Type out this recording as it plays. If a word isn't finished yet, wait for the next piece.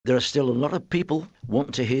There are still a lot of people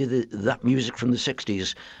wanting to hear that music from the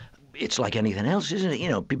 60s. It's like anything else, isn't it? You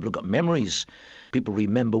know, people have got memories. People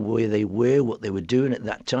remember where they were, what they were doing at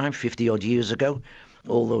that time, 50-odd years ago.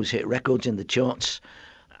 All those hit records in the charts.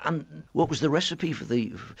 And what was the recipe for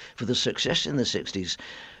the success in the 60s?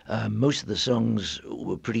 Most of the songs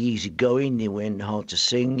were pretty easy going. They weren't hard to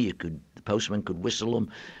sing. The postman could whistle them.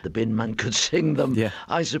 The bin man could sing them. Yeah.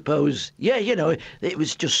 I suppose. Yeah, you know, it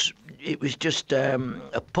was just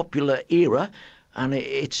a popular era, and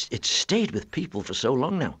it's stayed with people for so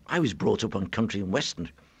long now. I was brought up on country and western.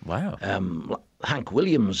 Wow. Hank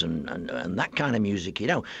Williams and that kind of music, you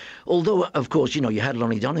know. Although, of course, you know, you had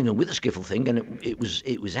Lonnie Donegan with the skiffle thing, and it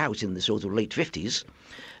was out in the sort of late 50s,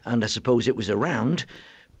 and I suppose it was around.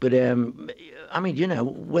 But, I mean, you know,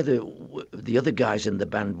 whether the other guys in the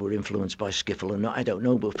band were influenced by skiffle or not, I don't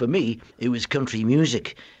know. But for me, it was country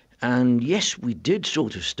music. And yes, we did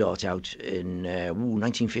sort of start out in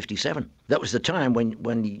 1957. That was the time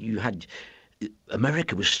when you had...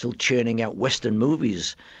 America was still churning out Western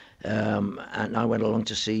movies. And I went along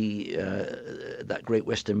to see that great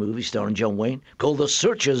Western movie starring John Wayne called The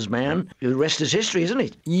Searchers, man. The rest is history, isn't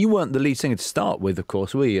it? You weren't the lead singer to start with, of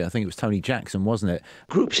course, were you? I think it was Tony Jackson, wasn't it?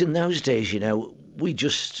 Groups in those days, you know,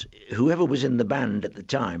 whoever was in the band at the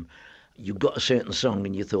time, you got a certain song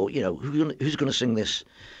and you thought, you know, who's going to sing this?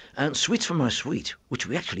 And Sweets for My Sweet, which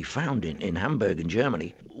we actually found in Hamburg in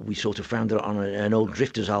Germany, we sort of found it on an old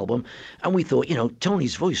Drifters album, and we thought, you know,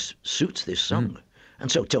 Tony's voice suits this song.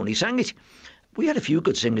 And so Tony sang it. We had a few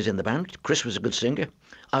good singers in the band. Chris was a good singer.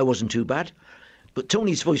 I wasn't too bad. But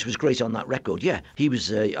Tony's voice was great on that record, yeah. He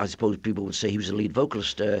was, I suppose people would say he was a lead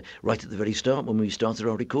vocalist right at the very start when we started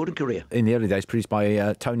our recording career. In the early days, produced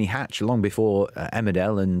by Tony Hatch, long before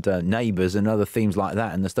Emmerdale and Neighbours and other themes like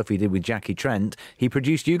that, and the stuff he did with Jackie Trent. He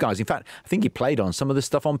produced you guys. In fact, I think he played on some of the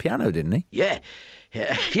stuff on piano, didn't he? Yeah.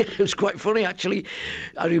 Yeah, it was quite funny, actually.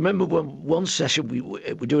 I remember one session we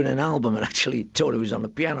were doing an album, and actually Tony was on the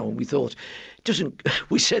piano, and we thought,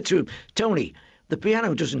 we said to him, Tony, the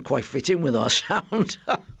piano doesn't quite fit in with our sound.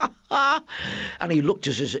 And he looked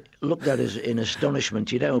at us in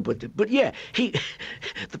astonishment, you know. But yeah,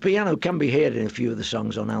 the piano can be heard in a few of the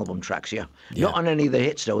songs on album tracks, yeah. Not on any of the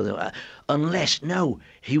hits, though.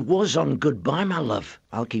 He was on Goodbye, My Love.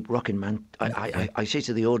 I'll keep rocking, man. I say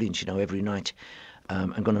to the audience, you know, every night,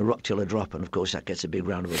 I'm going to rock till I drop, and of course that gets a big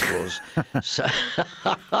round of applause.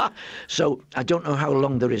 So I don't know how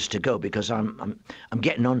long there is to go, because I'm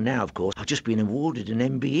getting on now. Of course, I've just been awarded an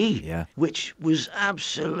MBE, which was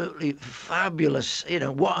absolutely fabulous. You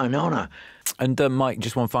know, what an honour. And Mike,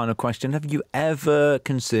 just one final question: have you ever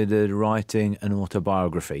considered writing an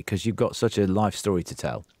autobiography? Because you've got such a life story to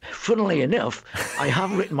tell. Funnily enough, I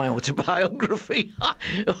have written my autobiography.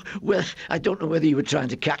 Well, I don't know whether you were trying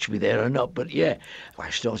to catch me there or not, but yeah, I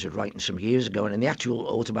started writing some years ago, and the actual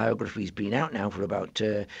autobiography's been out now for about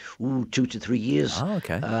 2 to 3 years. Oh,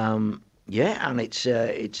 okay. Yeah, and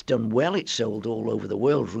it's done well. It's sold all over the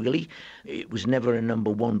world, really. It was never a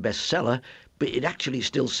 #1 bestseller, but it actually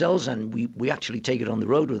still sells, and we actually take it on the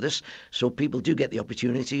road with us, so people do get the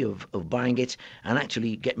opportunity of buying it and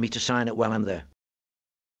actually get me to sign it while I'm there.